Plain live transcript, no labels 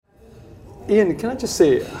Ian, can I just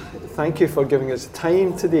say thank you for giving us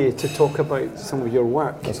time today to talk about some of your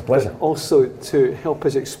work. It's a pleasure. But also to help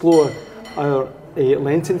us explore our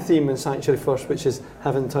Lenten theme in Sanctuary First, which is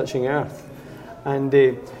Heaven Touching Earth. And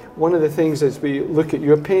one of the things as we look at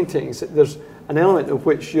your paintings, there's an element of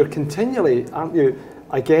which you're continually, aren't you,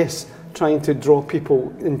 I guess, trying to draw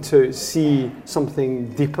people into see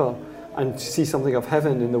something deeper and see something of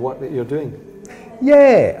heaven in the work that you're doing.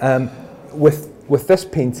 Yeah, with this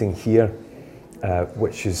painting here,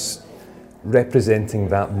 which is representing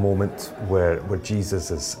that moment where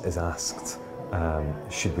Jesus is asked,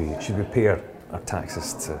 should we pay our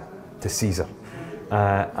taxes to Caesar?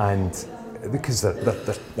 And because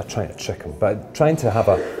they're trying to trick him, but trying to have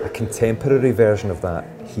a contemporary version of that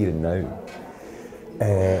here and now.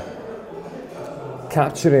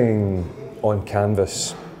 Capturing on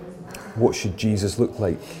canvas what should Jesus look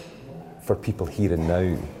like for people here and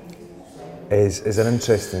now is an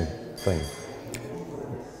interesting thing.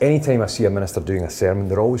 Anytime I see a minister doing a sermon,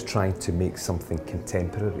 they're always trying to make something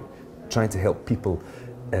contemporary, trying to help people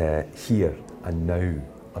here and now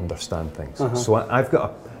understand things. So I've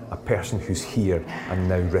got a person who's here and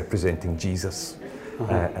now representing Jesus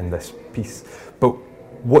in this piece. But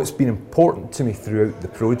what's been important to me throughout the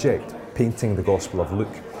project, painting the Gospel of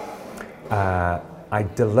Luke, I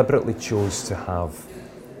deliberately chose to have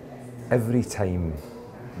every time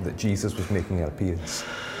that Jesus was making an appearance,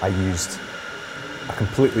 I used a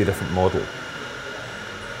completely different model,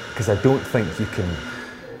 because I don't think you can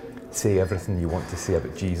say everything you want to say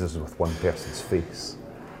about Jesus with one person's face.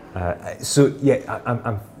 So yeah,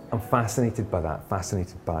 I'm fascinated by that,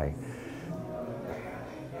 fascinated by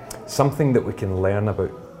something that we can learn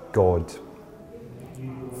about God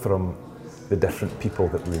from the different people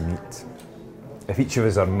that we meet. If each of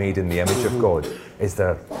us are made in the image of God, is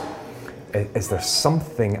there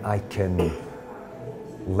something I can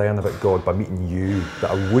learn about God by meeting you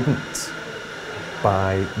that I wouldn't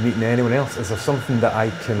by meeting anyone else? Is there something that I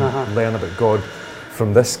can learn about God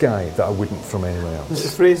from this guy that I wouldn't from anyone else? There's a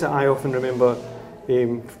phrase that I often remember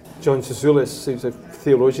John Zizioulas, who's a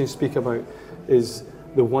theologian, speak about, is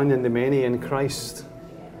the one and the many in Christ.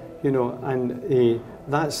 You know, and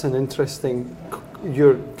that's an interesting,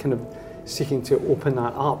 you're kind of seeking to open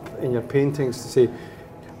that up in your paintings to say,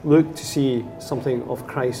 look to see something of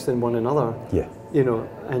Christ in one another. Yeah. You know,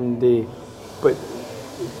 and but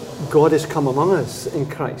God has come among us in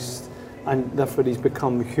Christ, and therefore He's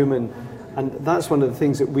become human. And that's one of the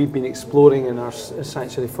things that we've been exploring in our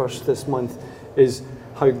Sanctuary First this month, is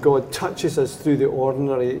how God touches us through the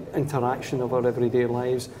ordinary interaction of our everyday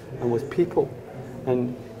lives and with people.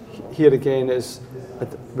 And here again is,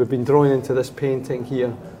 we've been drawn into this painting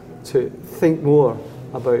here to think more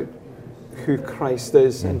about who Christ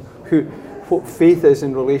is and what faith is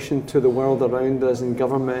in relation to the world around us and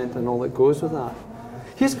government and all that goes with that.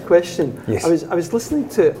 Here's a question. Yes. I was listening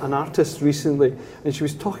to an artist recently, and she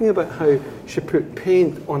was talking about how she put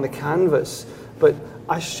paint on the canvas, but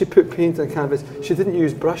as she put paint on the canvas, she didn't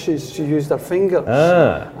use brushes, she used her fingers.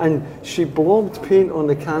 And she blobbed paint on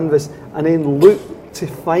the canvas and then looked to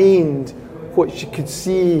find what she could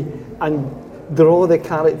see and draw the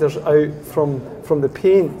characters out from the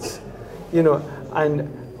paint. You know, and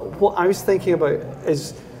what I was thinking about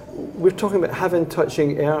is, we're talking about heaven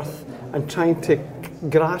touching earth and trying to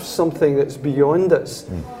grasp something that's beyond us.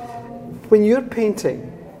 When you're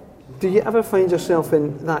painting, do you ever find yourself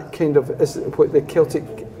in that kind of, is what the Celtic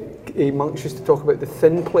monks used to talk about, the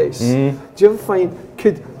thin place? Do you ever find,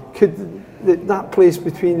 could that place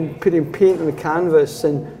between putting paint on the canvas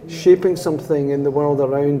and shaping something in the world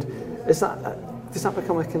around, does that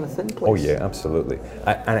become a kind of thin place? Oh yeah, absolutely.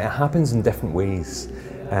 And it happens in different ways.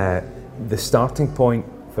 The starting point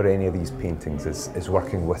for any of these paintings is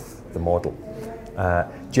working with the model.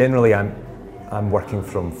 Generally, I'm working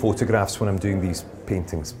from photographs when I'm doing these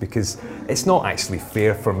paintings, because it's not actually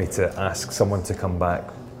fair for me to ask someone to come back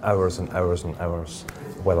hours and hours and hours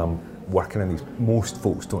while I'm working on these. Most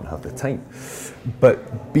folks don't have the time.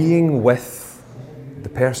 But being with the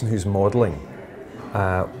person who's modelling,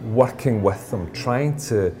 working with them, trying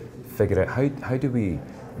to figure out how do we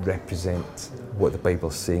represent what the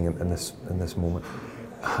Bible's saying in this moment.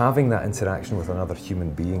 Having that interaction with another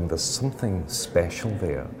human being, there's something special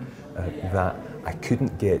there that I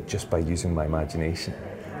couldn't get just by using my imagination.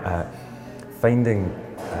 Finding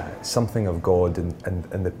something of God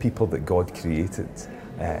and the people that God created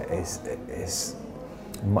is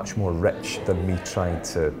much more rich than me trying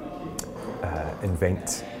to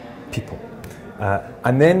invent people.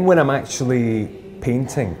 And then when I'm actually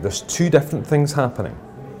painting, there's two different things happening.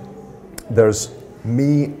 There's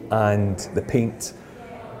me and the paint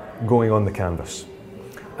going on the canvas.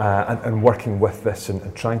 and working with this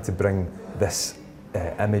and trying to bring this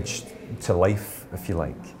image to life, if you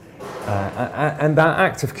like. And that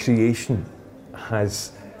act of creation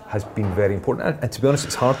has been very important. And to be honest,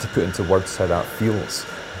 it's hard to put into words how that feels,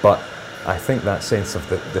 but I think that sense of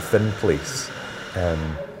the thin place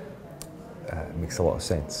makes a lot of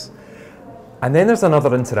sense. And then there's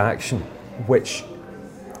another interaction which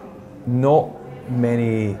not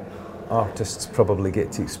many artists probably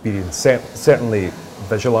get to experience, certainly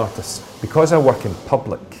visual artists. Because I work in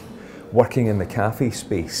public, working in the cafe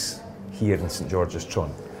space here in St George's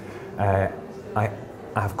Tron, I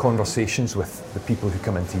have conversations with the people who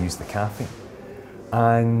come in to use the cafe,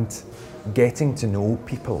 and getting to know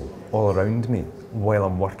people all around me while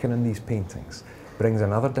I'm working on these paintings brings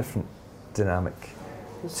another different dynamic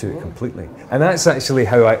to it completely. And that's actually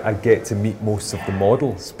how I get to meet most of the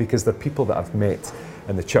models, because they're people that I've met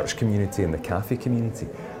in the church community and the cafe community,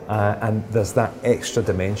 and there's that extra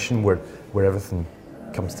dimension where everything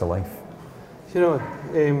comes to life. You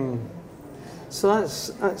know, so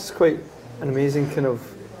that's quite an amazing kind of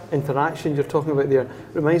interaction you're talking about there. It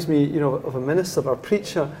reminds me, you know, of a minister or a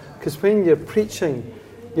preacher, because when you're preaching,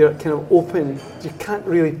 you're kind of open. You can't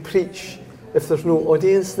really preach if there's no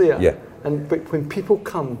audience there. Yeah. But when people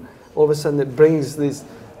come, all of a sudden it brings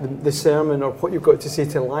the sermon or what you've got to say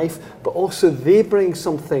to life, but also they bring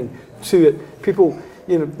something to it. People,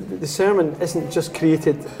 you know, the sermon isn't just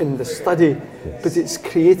created in the study, yes, but it's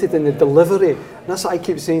created in the delivery. And that's what I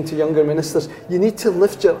keep saying to younger ministers. You need to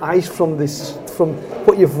lift your eyes from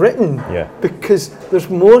what you've written, yeah, because there's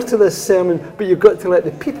more to this sermon, but you've got to let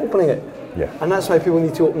the people bring it. Yeah. And that's why people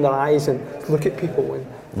need to open their eyes and look at people. And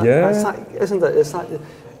that's that, isn't it? It's that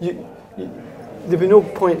there'd be no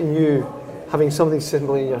point in you having something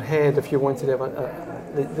simply in your head if you wanted to have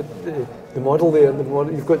the model there. The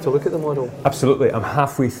model, you've got to look at the model. Absolutely. I'm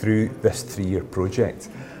halfway through this 3-year project,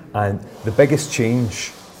 and the biggest change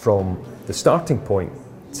from the starting point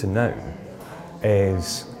to now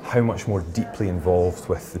is how much more deeply involved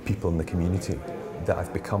with the people in the community that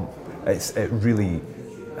I've become. It really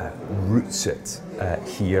roots it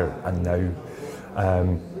here and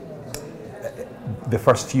now. The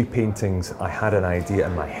first few paintings, I had an idea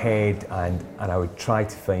in my head, and I would try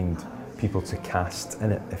to find people to cast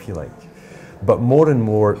in it, if you like. But more and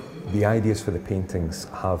more, the ideas for the paintings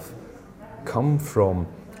have come from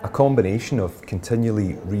a combination of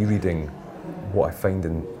continually rereading what I find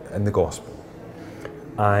in the gospel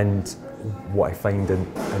and what I find in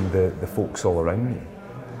the folks all around me.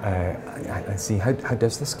 And see how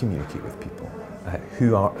does this communicate with people?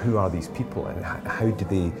 Who are these people, and how do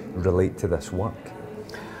they relate to this work?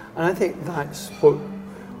 And I think that's what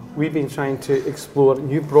we've been trying to explore,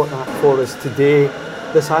 and you brought that for us today,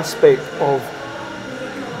 this aspect of,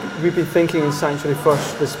 we've been thinking in Sanctuary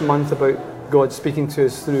First this month about God speaking to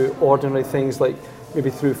us through ordinary things, like maybe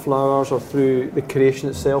through flowers or through the creation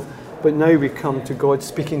itself, but now we come to God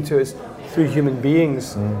speaking to us through human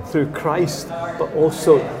beings, through Christ, but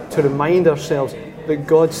also to remind ourselves that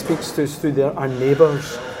God speaks to us through our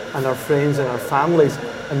neighbours and our friends and our families,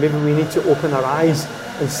 and maybe we need to open our eyes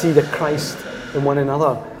and see the Christ in one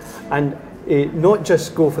another, and not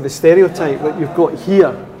just go for the stereotype that you've got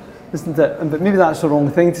here, isn't it? But maybe that's the wrong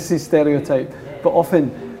thing to say, stereotype, but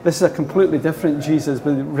often this is a completely different Jesus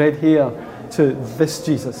with red hair to this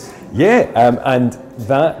Jesus. Yeah, and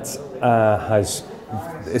that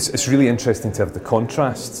it's really interesting to have the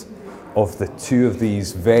contrast of the two of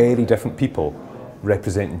these very different people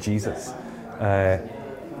representing Jesus.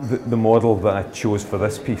 The model that I chose for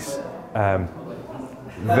this piece,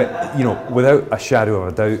 you know, without a shadow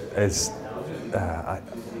of a doubt, is a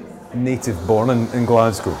native born in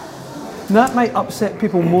Glasgow. And that might upset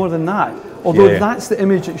people more than that, although that's the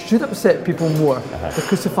image that should upset people more, the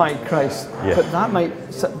crucified Christ. Yeah. But that might,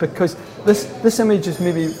 because this image is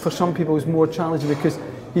maybe for some people is more challenging because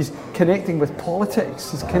he's connecting with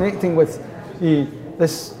politics, he's connecting with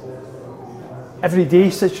this everyday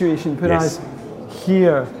situation, whereas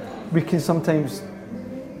here we can sometimes,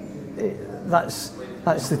 that's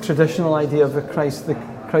the traditional idea of the Christ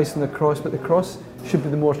on the cross, but the cross should be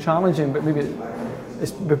the more challenging, but maybe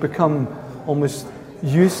we've become almost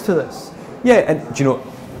used to this. Yeah, and do you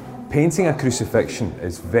know, painting a crucifixion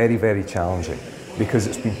is very, very challenging because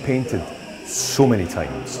it's been painted so many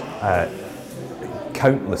times,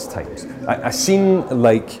 countless times. A scene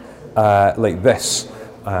like this,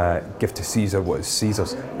 give to Caesar what is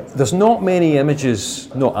Caesar's. There's not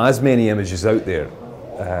as many images out there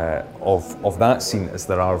of that scene as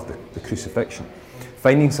there are of the crucifixion.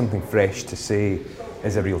 Finding something fresh to say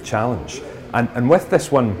is a real challenge. And with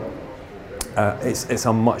this one, it's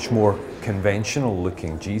a much more conventional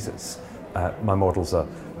looking Jesus. My model's a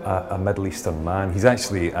a Middle Eastern man. He's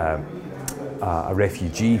actually a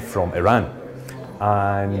refugee from Iran,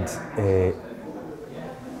 and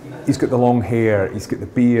he's got the long hair, he's got the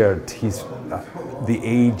beard, he's the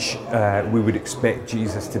age we would expect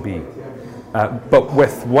Jesus to be. But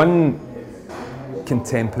with one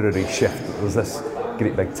contemporary shift, there's this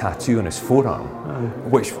great big tattoo on his forearm,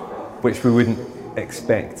 which we wouldn't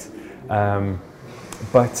expect.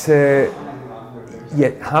 But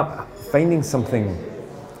yet finding something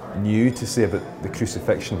new to say about the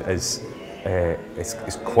crucifixion is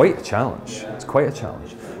quite a challenge. It's quite a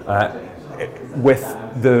challenge. With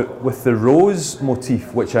the rose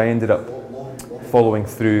motif, which I ended up following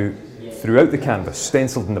throughout the canvas,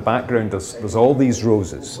 stenciled in the background, there's all these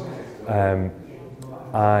roses.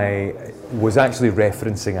 I was actually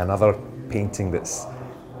referencing another painting that's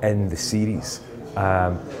in the series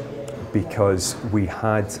because we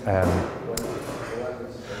had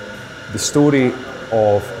the story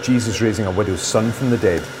of Jesus raising a widow's son from the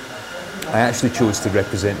dead. I actually chose to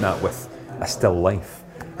represent that with a still life.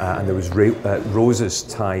 And there was roses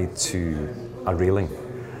tied to a railing.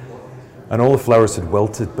 And all the flowers had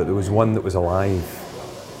wilted, but there was one that was alive,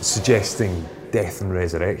 suggesting death and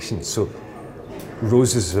resurrection. So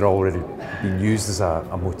roses had already been used as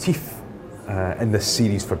a motif in this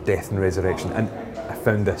series for death and resurrection. And I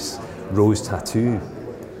found this rose tattoo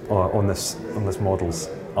on this model's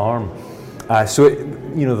arm. So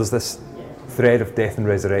there's this thread of death and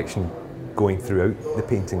resurrection going throughout the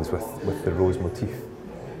paintings with the rose motif.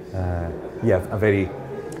 A very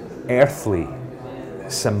earthly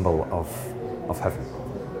symbol of heaven.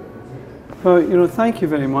 Well, thank you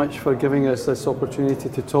very much for giving us this opportunity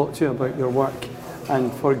to talk to you about your work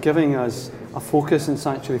and for giving us a focus in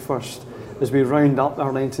Sanctuary First as we round up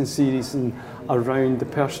our Lenten series and around the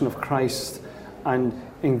person of Christ and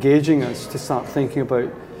engaging us to start thinking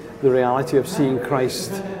about the reality of seeing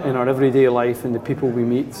Christ in our everyday life and the people we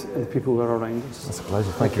meet and the people who are around us. That's a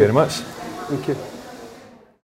pleasure. Thank you very much. Thank you.